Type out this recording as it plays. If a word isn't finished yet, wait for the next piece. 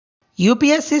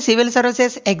UPSC civil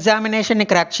services ఎగ్జామినేషన్ని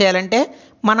crack చేయాలంటే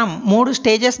మనం 3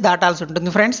 stages దాటాల్సి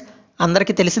ఉంటుంది ఫ్రెండ్స్.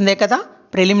 అందరికీ తెలిసిందే కదా,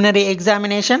 preliminary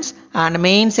examinations and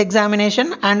mains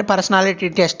examination and personality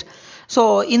test. So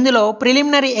ఇందులో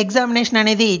ప్రిలిమినరీ ఎగ్జామినేషన్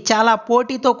అనేది చాలా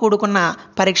పోటీతో కూడుకున్న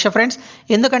పరీక్ష ఫ్రెండ్స్.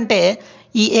 ఎందుకంటే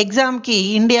ఈ ఎగ్జామ్కి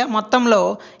ఇండియా మొత్తంలో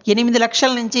 8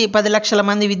 లక్షల నుంచి 10 లక్షల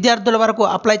మంది విద్యార్థుల వరకు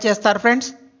అప్లై చేస్తారు ఫ్రెండ్స్.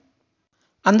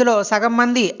 అందులో సగం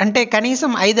మంది అంటే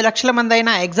కనీసం 5 లక్షల మంది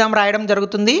అయినా ఎగ్జామ్ రాయడం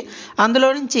జరుగుతుంది. అందులో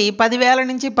నుంచి 10,000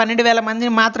 నుంచి 12,000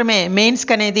 మందిని మాత్రమే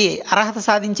మెయిన్స్కి అనేది అర్హత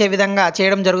సాధించే విధంగా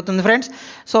చేయడం జరుగుతుంది ఫ్రెండ్స్.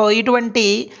 సో ఇటువంటి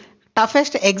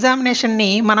టఫెస్ట్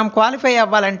ఎగ్జామినేషన్ని మనం క్వాలిఫై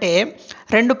అవ్వాలంటే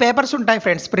 2 పేపర్స్ ఉంటాయి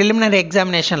ఫ్రెండ్స్ ప్రిలిమినరీ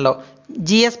ఎగ్జామినేషన్లో.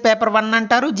 జిఎస్ పేపర్ 1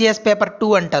 అంటారు, జిఎస్ పేపర్ 2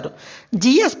 అంటారు.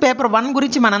 జిఎస్ పేపర్ 1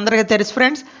 గురించి మనందరికీ తెలుసు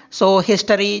friends. So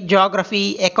history, Geography,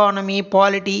 economy,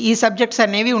 polity ఈ సబ్జెక్ట్స్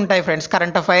అనేవి ఉంటాయి ఫ్రెండ్స్.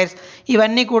 కరెంట్ అఫైర్స్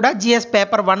ఇవన్నీ కూడా జిఎస్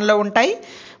పేపర్ 1లో ఉంటాయి.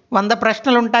 100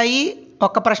 ప్రశ్నలు ఉంటాయి.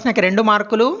 ఒక్క ప్రశ్నకి 2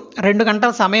 మార్కులు, 2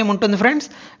 గంటల సమయం ఉంటుంది ఫ్రెండ్స్.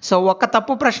 సో ఒక్క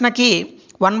తప్పు ప్రశ్నకి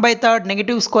 1/3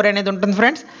 నెగిటివ్ స్కోర్ అనేది ఉంటుంది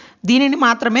ఫ్రెండ్స్. దీనిని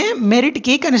మాత్రమే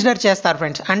మెరిట్కి కన్సిడర్ చేస్తారు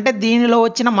ఫ్రెండ్స్. అంటే దీనిలో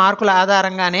వచ్చిన మార్కుల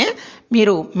ఆధారంగానే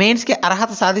మీరు మెయిన్స్కి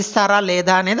అర్హత సాధిస్తారా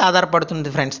లేదా అనేది ఆధారపడుతుంది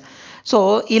ఫ్రెండ్స్. సో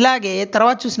ఇలాగే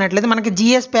తర్వాత చూసినట్లయితే మనకి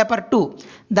జిఎస్ పేపర్ 2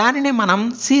 దానిని మనం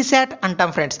సిశాట్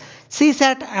అంటాం ఫ్రెండ్స్.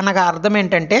 సిశాట్ అనగా అర్థం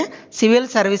ఏంటంటే సివిల్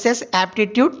సర్వీసెస్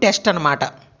యాప్టిట్యూడ్ టెస్ట్ అనమాట.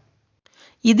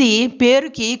 ఇది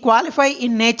పేరుకి క్వాలిఫై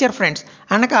ఇన్ నేచర్ ఫ్రెండ్స్.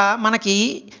 అనగా మనకి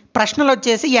ప్రశ్నలు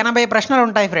వచ్చేసి 80 ప్రశ్నలు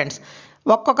ఉంటాయి ఫ్రెండ్స్.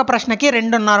 ఒక్కొక్క ప్రశ్నకి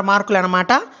 2.5 మార్కులు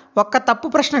అనమాట. ఒక్క తప్పు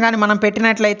ప్రశ్న కానీ మనం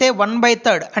పెట్టినట్లయితే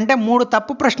 1/3 అంటే 3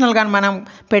 తప్పు ప్రశ్నలు కానీ మనం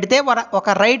పెడితే ఒక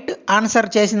రైట్ ఆన్సర్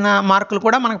చేసిన మార్కులు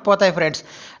కూడా మనకు పోతాయి ఫ్రెండ్స్.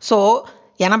 సో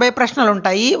 80 ప్రశ్నలు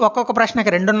ఉంటాయి. ఒక్కొక్క ప్రశ్నకి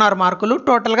 2.5 మార్కులు,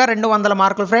 టోటల్గా 200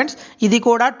 మార్కులు ఫ్రెండ్స్. ఇది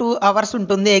కూడా 2 అవర్స్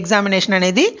ఉంటుంది ఎగ్జామినేషన్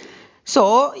అనేది. సో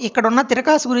ఇక్కడ ఉన్న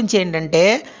తిరకాసు గురించి ఏంటంటే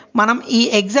మనం ఈ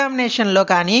ఎగ్జామినేషన్లో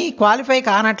కానీ క్వాలిఫై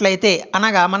కానట్లయితే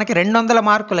అనగా మనకి 200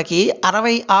 మార్కులకి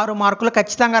 66 మార్కులు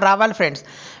ఖచ్చితంగా రావాలి ఫ్రెండ్స్.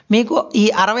 మీకు ఈ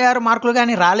 66 మార్కులు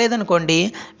కానీ రాలేదనుకోండి,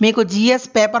 మీకు జిఎస్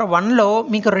పేపర్ 1లో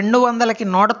మీకు 200కి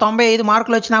 195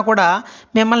 మార్కులు వచ్చినా కూడా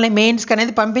మిమ్మల్ని మెయిన్స్కి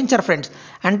అనేది పంపించరు ఫ్రెండ్స్.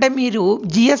 అంటే మీరు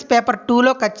జిఎస్ పేపర్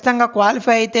 2లో ఖచ్చితంగా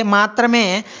క్వాలిఫై అయితే మాత్రమే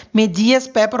మీ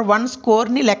GS paper 1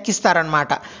 స్కోర్ని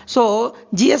లెక్కిస్తారనమాట. So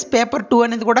GS paper 2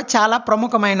 అనేది కూడా చాలా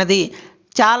ప్రముఖమైనది.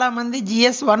 చాలామంది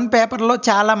జిఎస్ 1 పేపర్లో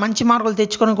చాలా మంచి మార్కులు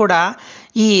తెచ్చుకొని కూడా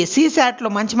ఈ సిశాట్లో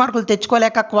మంచి మార్కులు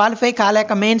తెచ్చుకోలేక క్వాలిఫై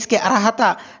కాలేక మెయిన్స్కి అర్హత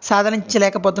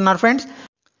సాధించలేకపోతున్నారు ఫ్రెండ్స్.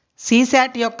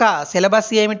 సిశాట్ యొక్క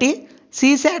సిలబస్ ఏమిటి,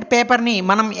 సిశాట్ పేపర్ని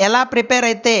మనం ఎలా ప్రిపేర్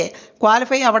అయితే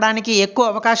క్వాలిఫై అవ్వడానికి ఎక్కువ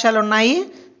అవకాశాలు ఉన్నాయి,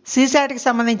 సిశాట్కి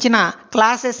సంబంధించిన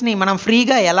క్లాసెస్ని మనం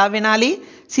ఫ్రీగా ఎలా వినాలి,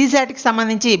 సిశాట్కి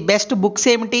సంబంధించి బెస్ట్ బుక్స్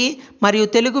ఏమిటి, మరియు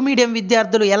తెలుగు మీడియం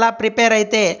విద్యార్థులు ఎలా ప్రిపేర్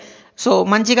అయితే సో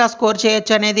మంచిగా స్కోర్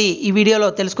చేయొచ్చు అనేది ఈ వీడియోలో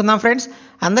తెలుసుకుందాం ఫ్రెండ్స్.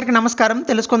 అందరికీ నమస్కారం,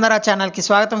 తెలుసుకుందారా ఛానల్కి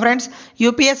స్వాగతం ఫ్రెండ్స్.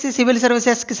 యూపీఎస్సీ సివిల్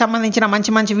సర్వీసెస్కి సంబంధించిన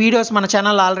మంచి వీడియోస్ మన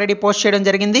ఛానల్లో ఆల్రెడీ పోస్ట్ చేయడం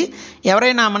జరిగింది.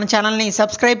 ఎవరైనా మన ఛానల్ని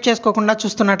సబ్స్క్రైబ్ చేసుకోకుండా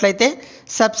చూస్తున్నట్లయితే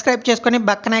సబ్స్క్రైబ్ చేసుకొని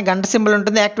పక్కనే గంట సింబల్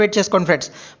ఉంటుంది, యాక్టివేట్ చేసుకోండి ఫ్రెండ్స్.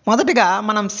 మొదటగా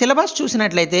మనం సిలబస్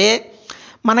చూసినట్లయితే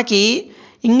మనకి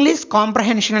ఇంగ్లీష్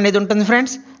కాంప్రహెన్షన్ అనేది ఉంటుంది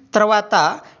ఫ్రెండ్స్. తర్వాత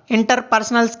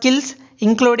interpersonal skills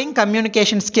including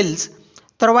communication skills,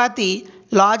 తర్వాతి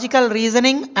logical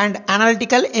reasoning and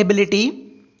analytical ability,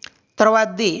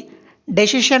 తర్వాతది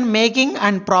decision making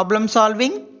and problem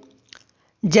solving,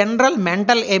 general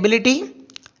mental ability,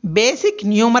 basic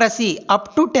numeracy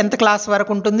up to 10th class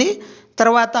వరకు ఉంటుంది.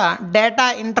 తర్వాత డేటా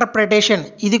ఇంటర్ప్రిటేషన్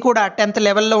ఇది కూడా 10th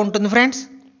లెవెల్లో ఉంటుంది ఫ్రెండ్స్.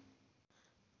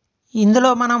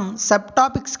 ఇందులో మనం సబ్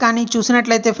టాపిక్స్ కానీ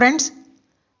చూసినట్లయితే ఫ్రెండ్స్,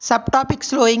 సబ్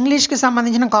టాపిక్స్లో ఇంగ్లీష్కి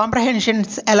సంబంధించిన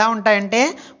కాంప్రహెన్షన్స్ ఎలా ఉంటాయంటే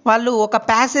వాళ్ళు ఒక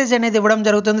ప్యాసేజ్ అనేది ఇవ్వడం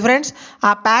జరుగుతుంది ఫ్రెండ్స్.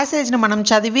 ఆ ప్యాసేజ్ని మనం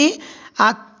చదివి ఆ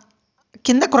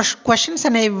కింద క్వశ్చన్స్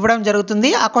అనేవి ఇవ్వడం జరుగుతుంది.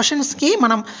 ఆ క్వశ్చన్స్కి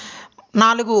మనం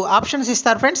 4 ఆప్షన్స్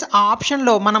ఇస్తారు ఫ్రెండ్స్. ఆ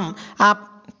ఆప్షన్లో మనం ఆ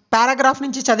పారాగ్రాఫ్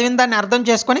నుంచి చదివిన దాన్ని అర్థం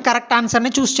చేసుకొని కరెక్ట్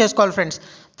ఆన్సర్ని చూస్ చేసుకోవాలి ఫ్రెండ్స్.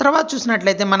 తర్వాత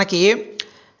చూసినట్లయితే మనకి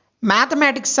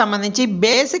మ్యాథమెటిక్స్ సంబంధించి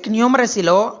basic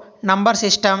న్యూమరసీలో number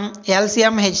system,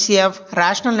 LCM, HCF,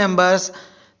 rational numbers,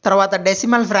 తర్వాత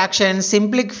decimal fractions,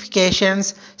 simplifications,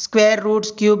 square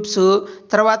roots, cubes,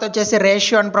 తర్వాత వచ్చేసి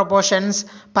ratio and proportions,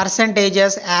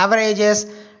 percentages, averages,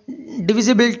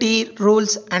 divisibility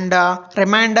rules and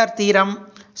remainder theorem.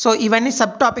 So ఇవన్నీ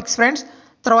సబ్ టాపిక్స్ ఫ్రెండ్స్.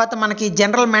 తర్వాత మనకి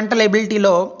general mental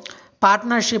ఎబిలిటీలో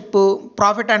partnership,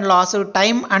 profit and loss,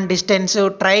 time and distance,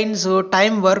 trains,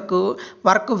 time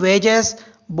work wages,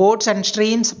 boats and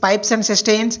streams, pipes and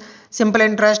cisterns, simple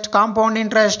interest, compound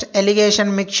interest, alligation,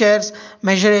 mixtures,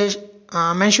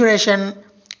 mensuration,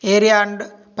 area and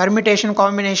permutation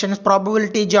combinations,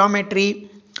 probability, geometry.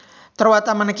 తర్వాత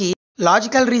మనకి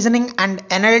logical reasoning and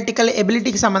analytical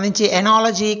ఎబిలిటీకి సంబంధించి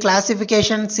analogy,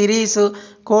 classification, series,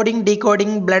 coding,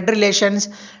 decoding, blood relations,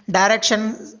 direction,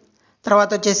 తర్వాత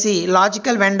వచ్చేసి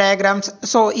logical Venn diagrams.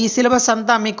 So ఈ syllabus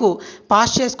అంతా మీకు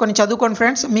pass చేసుకొని చదువుకోండి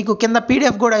ఫ్రెండ్స్. మీకు కింద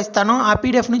పీడిఎఫ్ కూడా ఇస్తాను, ఆ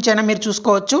పీడిఎఫ్ నుంచి అయినా మీరు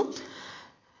చూసుకోవచ్చు.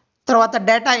 తర్వాత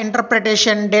డేటా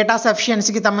ఇంటర్ప్రిటేషన్, డేటా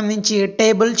సఫిషియన్సీకి సంబంధించి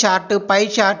table chart, pie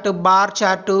chart, bar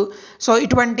chart, so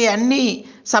ఇటువంటి అన్ని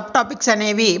సబ్ టాపిక్స్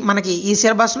అనేవి మనకి ఈ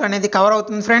సిలబస్లో అనేది కవర్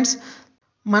అవుతుంది ఫ్రెండ్స్.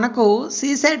 మనకు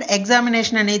సీసెట్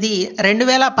ఎగ్జామినేషన్ అనేది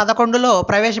 2011లో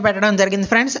ప్రవేశపెట్టడం జరిగింది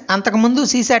ఫ్రెండ్స్. అంతకుముందు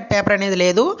సీసెట్ పేపర్ అనేది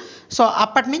లేదు. సో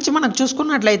అప్పటి నుంచి మనకు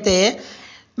చూసుకున్నట్లయితే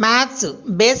మ్యాథ్స్,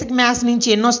 బేసిక్ మ్యాథ్స్ నుంచి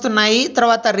ఎన్ని వస్తున్నాయి,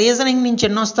 తర్వాత రీజనింగ్ నుంచి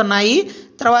ఎన్ని వస్తున్నాయి,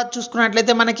 తర్వాత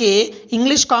చూసుకున్నట్లయితే మనకి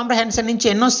ఇంగ్లీష్ కాంప్రహెన్షన్ నుంచి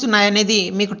ఎన్ని వస్తున్నాయి అనేది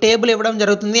మీకు టేబుల్ ఇవ్వడం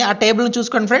జరుగుతుంది. ఆ టేబుల్ని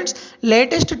చూసుకోండి ఫ్రెండ్స్.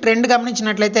 లేటెస్ట్ ట్రెండ్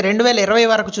గమనించినట్లయితే 2020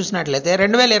 వరకు చూసినట్లయితే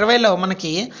 2020లో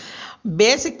మనకి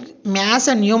బేసిక్ మ్యాథ్స్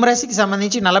అండ్ న్యూమరసీకి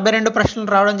సంబంధించి 42 ప్రశ్నలు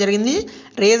రావడం జరిగింది.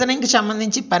 రీజనింగ్కి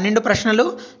సంబంధించి 12 ప్రశ్నలు,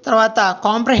 తర్వాత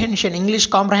కాంప్రహెన్షన్, ఇంగ్లీష్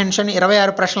కాంప్రహెన్షన్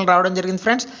 26 ప్రశ్నలు రావడం జరిగింది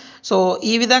ఫ్రెండ్స్. సో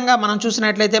ఈ విధంగా మనం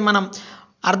చూసినట్లయితే మనం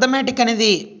అర్థమెటిక్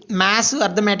అనేది మ్యాథ్స్,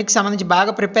 అర్థమెటిక్కి సంబంధించి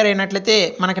బాగా ప్రిపేర్ అయినట్లయితే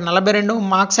మనకి 42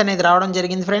 మార్క్స్ అనేది రావడం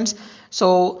జరిగింది ఫ్రెండ్స్. సో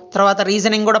తర్వాత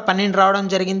రీజనింగ్ కూడా 12 రావడం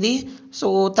జరిగింది. సో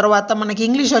తర్వాత మనకి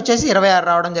ఇంగ్లీష్ వచ్చేసి 26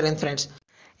 రావడం జరిగింది ఫ్రెండ్స్.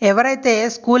 ఎవరైతే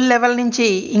స్కూల్ లెవెల్ నుంచి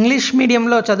ఇంగ్లీష్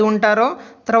మీడియంలో చదువుంటారో,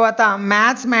 తర్వాత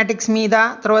మ్యాథ్మెటిక్స్ మీద,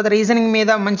 తర్వాత రీజనింగ్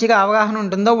మీద మంచిగా అవగాహన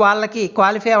ఉంటుందో వాళ్ళకి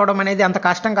క్వాలిఫై అవ్వడం అనేది అంత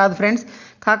కష్టం కాదు ఫ్రెండ్స్.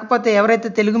 కాకపోతే ఎవరైతే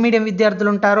తెలుగు మీడియం విద్యార్థులు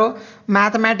ఉంటారో,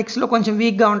 మ్యాథమెటిక్స్లో కొంచెం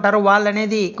వీక్గా ఉంటారో వాళ్ళు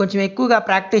అనేది కొంచెం ఎక్కువగా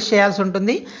ప్రాక్టీస్ చేయాల్సి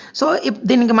ఉంటుంది. సో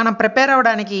దీనికి మనం ప్రిపేర్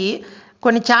అవ్వడానికి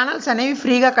కొన్ని ఛానల్స్ అనేవి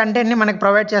ఫ్రీగా కంటెంట్ని మనకు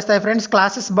ప్రొవైడ్ చేస్తాయి ఫ్రెండ్స్.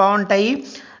 క్లాసెస్ బాగుంటాయి.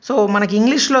 సో మనకి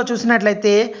ఇంగ్లీష్లో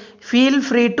చూసినట్లయితే ఫీల్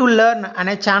ఫ్రీ టు లెర్న్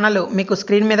అనే ఛానల్ మీకు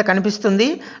స్క్రీన్ మీద కనిపిస్తుంది.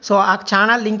 సో ఆ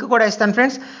ఛానల్ లింక్ కూడా ఇస్తాను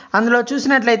ఫ్రెండ్స్. అందులో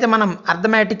చూసినట్లయితే మనం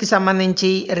అర్థమెటిక్కి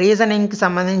సంబంధించి, రీజనింగ్కి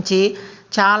సంబంధించి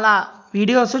చాలా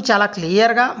వీడియోస్ చాలా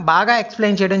క్లియర్గా బాగా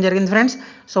ఎక్స్ప్లెయిన్ చేయడం జరిగింది ఫ్రెండ్స్.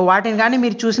 సో వాటిని కానీ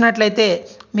మీరు చూసినట్లయితే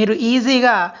మీరు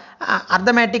ఈజీగా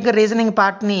అర్థమెటిక్, రీజనింగ్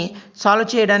పార్ట్ని సాల్వ్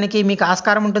చేయడానికి మీకు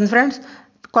ఆస్కారం ఉంటుంది ఫ్రెండ్స్.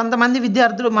 కొంతమంది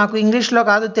విద్యార్థులు మాకు ఇంగ్లీష్లో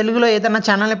కాదు తెలుగులో ఏదైనా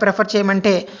ఛానల్ని ప్రిఫర్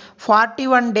చేయమంటే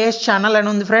 41 days ఛానల్ అని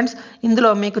ఉంది ఫ్రెండ్స్. ఇందులో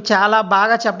మీకు చాలా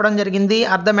బాగా చెప్పడం జరిగింది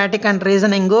అర్థమెటిక్ అండ్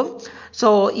రీజనింగ్. సో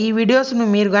ఈ వీడియోస్ను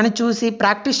మీరు కానీ చూసి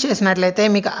ప్రాక్టీస్ చేసినట్లయితే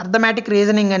మీకు అర్థమెటిక్,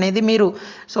 రీజనింగ్ అనేది మీరు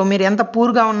ఎంత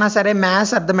పూర్గా ఉన్నా సరే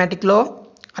మ్యాథ్స్,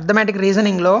 అర్థమెటిక్,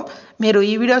 రీజనింగ్లో మీరు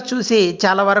ఈ వీడియోస్ చూసి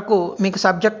చాలా వరకు మీకు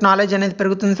సబ్జెక్ట్ నాలెడ్జ్ అనేది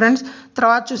పెరుగుతుంది ఫ్రెండ్స్.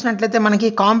 తర్వాత చూసినట్లయితే మనకి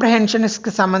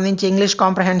కాంప్రహెన్షన్స్కి సంబంధించి, ఇంగ్లీష్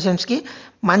కాంప్రహెన్షన్స్కి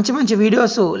మంచి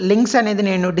వీడియోస్ లింక్స్ అనేది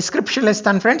నేను డిస్క్రిప్షన్లో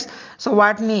ఇస్తాను ఫ్రెండ్స్. సో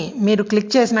వాటిని మీరు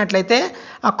క్లిక్ చేసినట్లయితే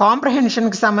ఆ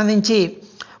కాంప్రహెన్షన్కి సంబంధించి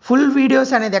ఫుల్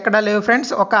వీడియోస్ అనేది ఎక్కడా లేవు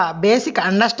ఫ్రెండ్స్. ఒక బేసిక్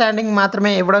అండర్స్టాండింగ్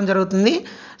మాత్రమే ఇవ్వడం జరుగుతుంది.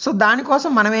 సో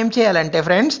దానికోసం మనం ఏం చేయాలంటే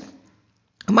ఫ్రెండ్స్,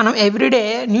 మనం ఎవ్రీడే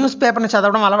న్యూస్ పేపర్ని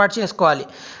చదవడం అలవాటు చేసుకోవాలి.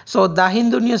 సో ద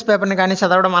హిందూ న్యూస్ పేపర్ని కానీ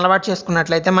చదవడం అలవాటు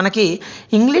చేసుకున్నట్లయితే మనకి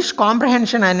ఇంగ్లీష్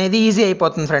కాంప్రహెన్షన్ అనేది ఈజీ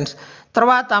అయిపోతుంది ఫ్రెండ్స్.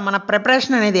 తర్వాత మన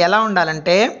ప్రిపరేషన్ అనేది ఎలా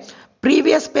ఉండాలంటే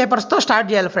ప్రీవియస్ పేపర్స్తో స్టార్ట్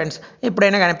చేయాలి ఫ్రెండ్స్,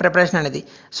 ఎప్పుడైనా కానీ ప్రిపరేషన్ అనేది.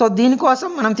 సో దీనికోసం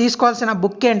మనం తీసుకోవాల్సిన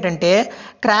బుక్ ఏంటంటే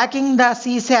cracking the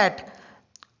CSAT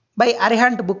by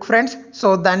Arihant book friends. So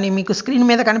దాన్ని మీకు స్క్రీన్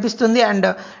మీద కనిపిస్తుంది అండ్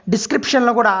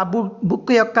డిస్క్రిప్షన్లో కూడా ఆ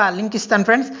బుక్ యొక్క లింక్ ఇస్తాను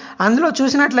ఫ్రెండ్స్. అందులో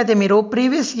చూసినట్లయితే మీరు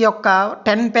ప్రీవియస్ యొక్క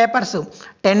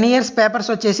 10 years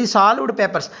పేపర్స్ వచ్చేసి సాల్వ్డ్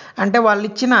పేపర్స్, అంటే వాళ్ళు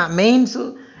ఇచ్చిన మెయిన్స్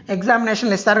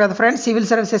ఎగ్జామినేషన్లు ఇస్తారు కదా friends, civil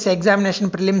services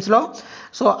examination ప్రిలిమ్స్లో.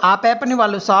 So ఆ పేపర్ని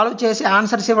వాళ్ళు సాల్వ్ చేసి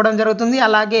ఆన్సర్స్ ఇవ్వడం జరుగుతుంది.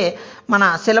 అలాగే మన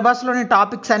సిలబస్లోని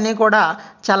టాపిక్స్ అన్నీ కూడా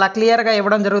చాలా క్లియర్గా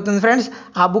ఇవ్వడం జరుగుతుంది ఫ్రెండ్స్.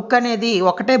 ఆ బుక్ అనేది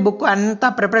ఒకటే బుక్, అంతా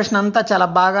ప్రిపరేషన్ అంతా చాలా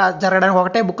బాగా జరగడానికి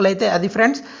ఒకటే బుక్లు అయితే అది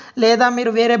ఫ్రెండ్స్. లేదా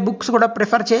మీరు వేరే బుక్స్ కూడా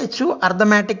ప్రిఫర్ చేయొచ్చు.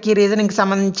 అర్థమెటిక్కి, రీజనింగ్కి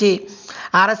సంబంధించి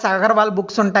ఆర్ఎస్ అగర్వాల్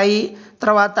బుక్స్ ఉంటాయి.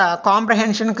 తర్వాత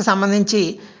కాంప్రహెన్షన్కి సంబంధించి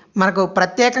మనకు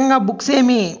ప్రత్యేకంగా బుక్స్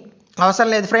ఏమీ అవసరం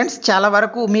లేదు ఫ్రెండ్స్. చాలా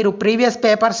వరకు మీరు ప్రీవియస్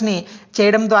పేపర్స్ని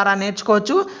చేయడం ద్వారా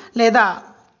నేర్చుకోవచ్చు. లేదా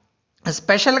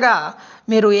స్పెషల్గా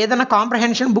మీరు ఏదైనా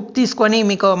కాంప్రహెన్షన్ బుక్ తీసుకొని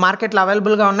మీకు మార్కెట్లో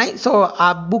అవైలబుల్గా ఉన్నాయి. సో ఆ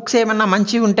బుక్స్ ఏమన్నా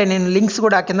మంచివి ఉంటే నేను లింక్స్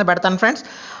కూడా కింద పెడతాను ఫ్రెండ్స్.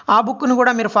 ఆ బుక్ను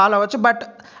కూడా మీరు ఫాలో అవ్వచ్చు. బట్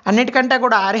అన్నిటికంటే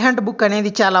కూడా అరిహంట్ బుక్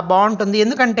అనేది చాలా బాగుంటుంది.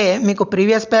 ఎందుకంటే మీకు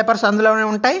ప్రీవియస్ పేపర్స్ అందులోనే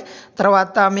ఉంటాయి,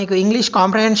 తర్వాత మీకు ఇంగ్లీష్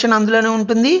కాంప్రహెన్షన్ అందులోనే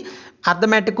ఉంటుంది,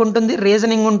 అర్థమెటిక్ ఉంటుంది,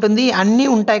 రీజనింగ్ ఉంటుంది, అన్నీ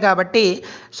ఉంటాయి కాబట్టి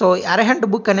సో అరిహంట్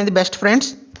బుక్ అనేది బెస్ట్ ఫ్రెండ్స్.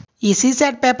 ఈ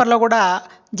సీసాట్ పేపర్లో కూడా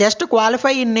జస్ట్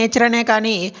క్వాలిఫై ఇన్ నేచర్ అనే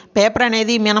కానీ పేపర్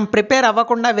అనేది మనం ప్రిపేర్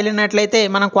అవ్వకుండా వెళ్ళినట్లయితే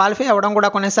మనం క్వాలిఫై అవ్వడం కూడా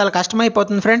కొన్నిసార్లు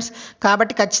కష్టమైపోతుంది ఫ్రెండ్స్.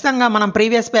 కాబట్టి ఖచ్చితంగా మనం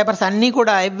ప్రీవియస్ పేపర్స్ అన్నీ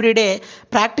కూడా ఎవ్రీడే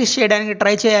ప్రాక్టీస్ చేయడానికి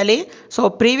ట్రై చేయాలి. సో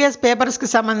ప్రీవియస్ పేపర్స్కి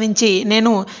సంబంధించి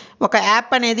నేను ఒక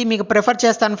యాప్ అనేది మీకు ప్రిఫర్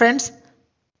చేస్తాను friends.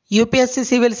 UPSC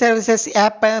civil services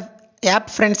app app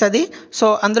friends అది. సో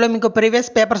అందులో మీకు ప్రీవియస్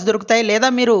పేపర్స్ దొరుకుతాయి, లేదా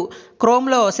మీరు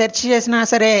క్రోమ్లో సెర్చ్ చేసినా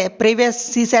సరే ప్రీవియస్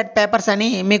సీసాట్ పేపర్స్ అని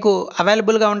మీకు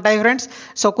అవైలబుల్గా ఉంటాయి ఫ్రెండ్స్.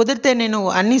 సో కుదిరితే నేను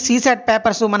అన్ని సీసాట్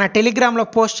పేపర్స్ మన టెలిగ్రామ్లో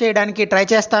పోస్ట్ చేయడానికి ట్రై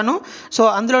చేస్తాను. సో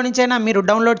అందులో నుంచైనా మీరు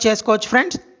డౌన్లోడ్ చేసుకోవచ్చు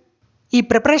ఫ్రెండ్స్. ఈ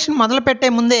ప్రిపరేషన్ మొదలు పెట్టే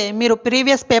ముందే మీరు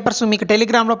ప్రీవియస్ పేపర్స్ మీకు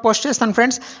టెలిగ్రామ్లో పోస్ట్ చేస్తాను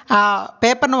ఫ్రెండ్స్. ఆ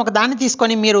పేపర్ను ఒక దాన్ని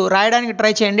తీసుకొని మీరు రాయడానికి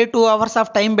ట్రై చేయండి 2 hours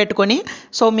ఆఫ్ టైం పెట్టుకొని.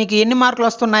 సో మీకు ఎన్ని మార్కులు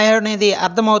వస్తున్నాయో అనేది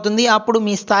అర్థమవుతుంది. అప్పుడు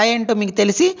మీ స్థాయి ఏంటో మీకు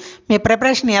తెలిసి మీ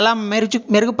ప్రిపరేషన్ ఎలా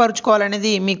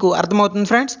మెరుగుపరుచుకోవాలనేది మీకు అర్థమవుతుంది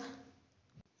ఫ్రెండ్స్.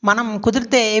 మనం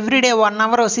కుదిరితే ఎవ్రీడే 1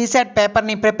 hour సీసాట్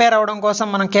పేపర్ని ప్రిపేర్ అవ్వడం కోసం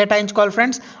మనం కేటాయించుకోవాలి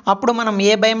ఫ్రెండ్స్. అప్పుడు మనం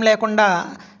ఏ భయం లేకుండా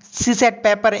సీసాట్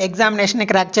పేపర్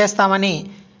ఎగ్జామినేషన్ని క్రాక్ చేస్తామని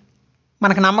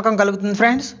మనకు నమ్మకం కలుగుతుంది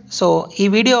ఫ్రెండ్స్. సో ఈ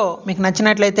వీడియో మీకు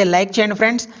నచ్చినట్లయితే లైక్ చేయండి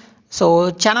ఫ్రెండ్స్. సో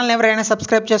ఛానల్ని ఎవరైనా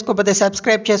సబ్స్క్రైబ్ చేసుకోకపోతే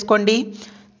సబ్స్క్రైబ్ చేసుకోండి.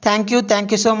 Thank you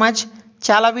so much.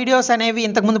 చాలా వీడియోస్ అనేవి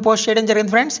ఇంతకుముందు పోస్ట్ చేయడం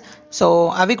జరిగింది ఫ్రెండ్స్. సో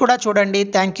అవి కూడా చూడండి.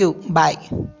 Thank you. బాయ్.